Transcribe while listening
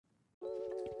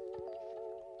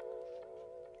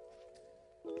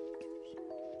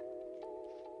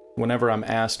Whenever I'm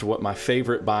asked what my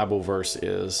favorite Bible verse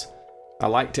is, I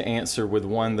like to answer with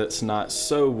one that's not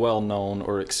so well known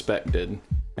or expected.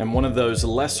 And one of those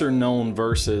lesser known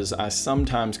verses I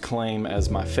sometimes claim as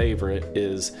my favorite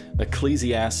is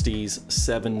Ecclesiastes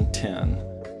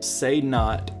 7:10. Say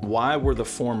not, why were the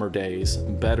former days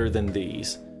better than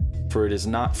these? For it is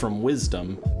not from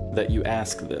wisdom that you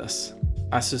ask this.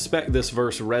 I suspect this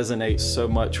verse resonates so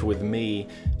much with me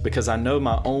because I know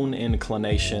my own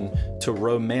inclination to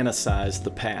romanticize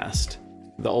the past.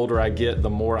 The older I get, the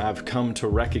more I've come to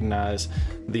recognize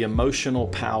the emotional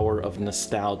power of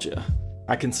nostalgia.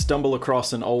 I can stumble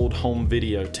across an old home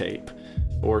videotape,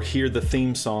 or hear the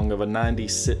theme song of a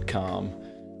 90s sitcom,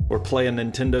 or play a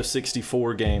Nintendo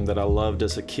 64 game that I loved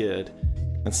as a kid,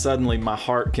 and suddenly my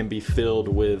heart can be filled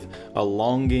with a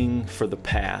longing for the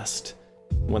past,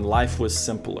 when life was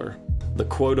simpler, the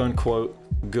quote-unquote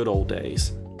good old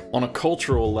days. On a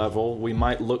cultural level, we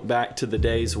might look back to the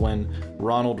days when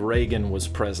Ronald Reagan was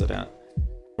president,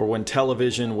 or when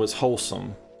television was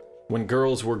wholesome, when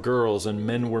girls were girls and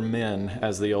men were men,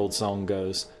 as the old song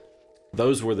goes.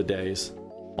 Those were the days.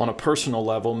 On a personal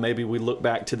level, maybe we look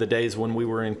back to the days when we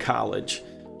were in college,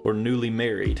 or newly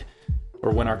married,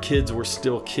 or when our kids were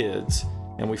still kids,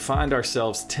 and we find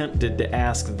ourselves tempted to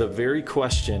ask the very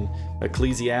question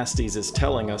Ecclesiastes is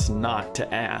telling us not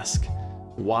to ask.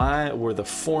 Why were the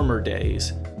former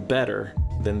days better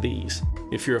than these?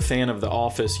 If you're a fan of The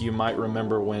Office, you might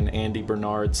remember when Andy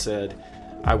Bernard said,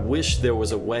 I wish there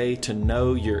was a way to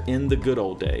know you're in the good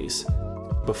old days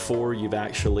before you've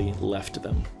actually left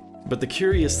them. But the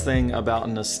curious thing about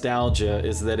nostalgia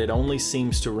is that it only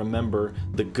seems to remember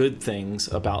the good things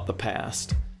about the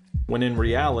past, when in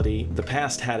reality, the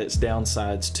past had its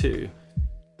downsides too.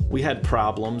 We had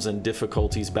problems and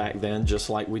difficulties back then just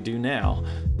like we do now,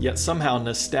 yet somehow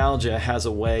nostalgia has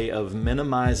a way of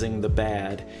minimizing the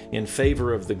bad in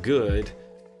favor of the good,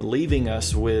 leaving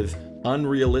us with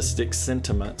unrealistic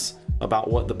sentiments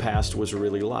about what the past was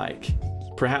really like.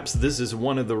 Perhaps this is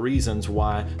one of the reasons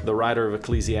why the writer of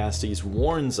Ecclesiastes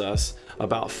warns us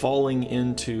about falling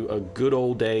into a good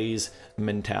old days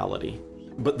mentality.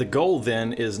 But the goal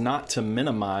then is not to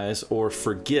minimize or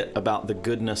forget about the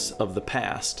goodness of the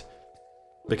past.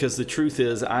 Because the truth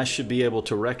is, I should be able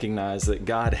to recognize that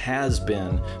God has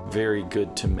been very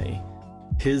good to me.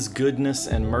 His goodness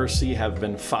and mercy have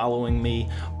been following me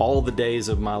all the days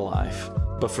of my life.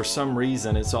 But for some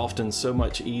reason, it's often so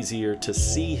much easier to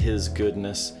see His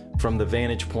goodness from the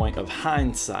vantage point of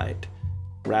hindsight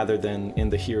rather than in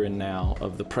the here and now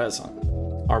of the present.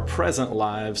 Our present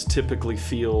lives typically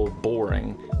feel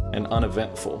boring and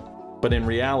uneventful, but in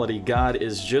reality, God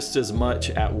is just as much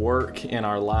at work in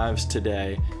our lives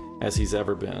today as He's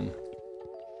ever been.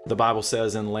 The Bible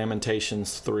says in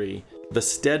Lamentations 3, "The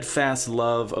steadfast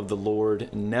love of the Lord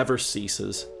never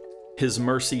ceases. His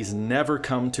mercies never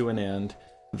come to an end.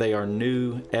 They are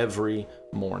new every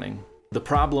morning." The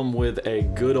problem with a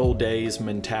good old days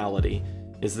mentality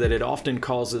is that it often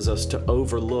causes us to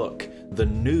overlook the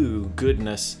new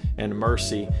goodness and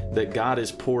mercy that God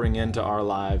is pouring into our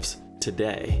lives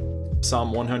today.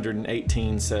 Psalm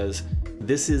 118 says,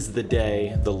 "This is the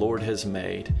day the Lord has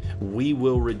made. We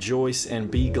will rejoice and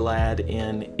be glad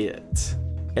in it."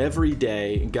 Every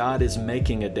day, God is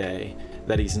making a day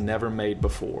that He's never made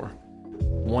before.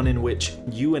 One in which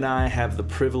you and I have the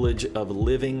privilege of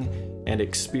living and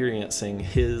experiencing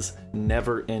His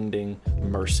never-ending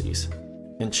mercies.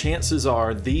 And chances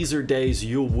are these are days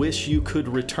you'll wish you could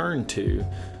return to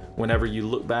whenever you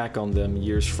look back on them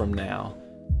years from now.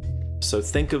 So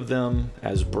think of them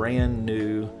as brand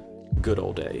new good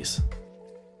old days.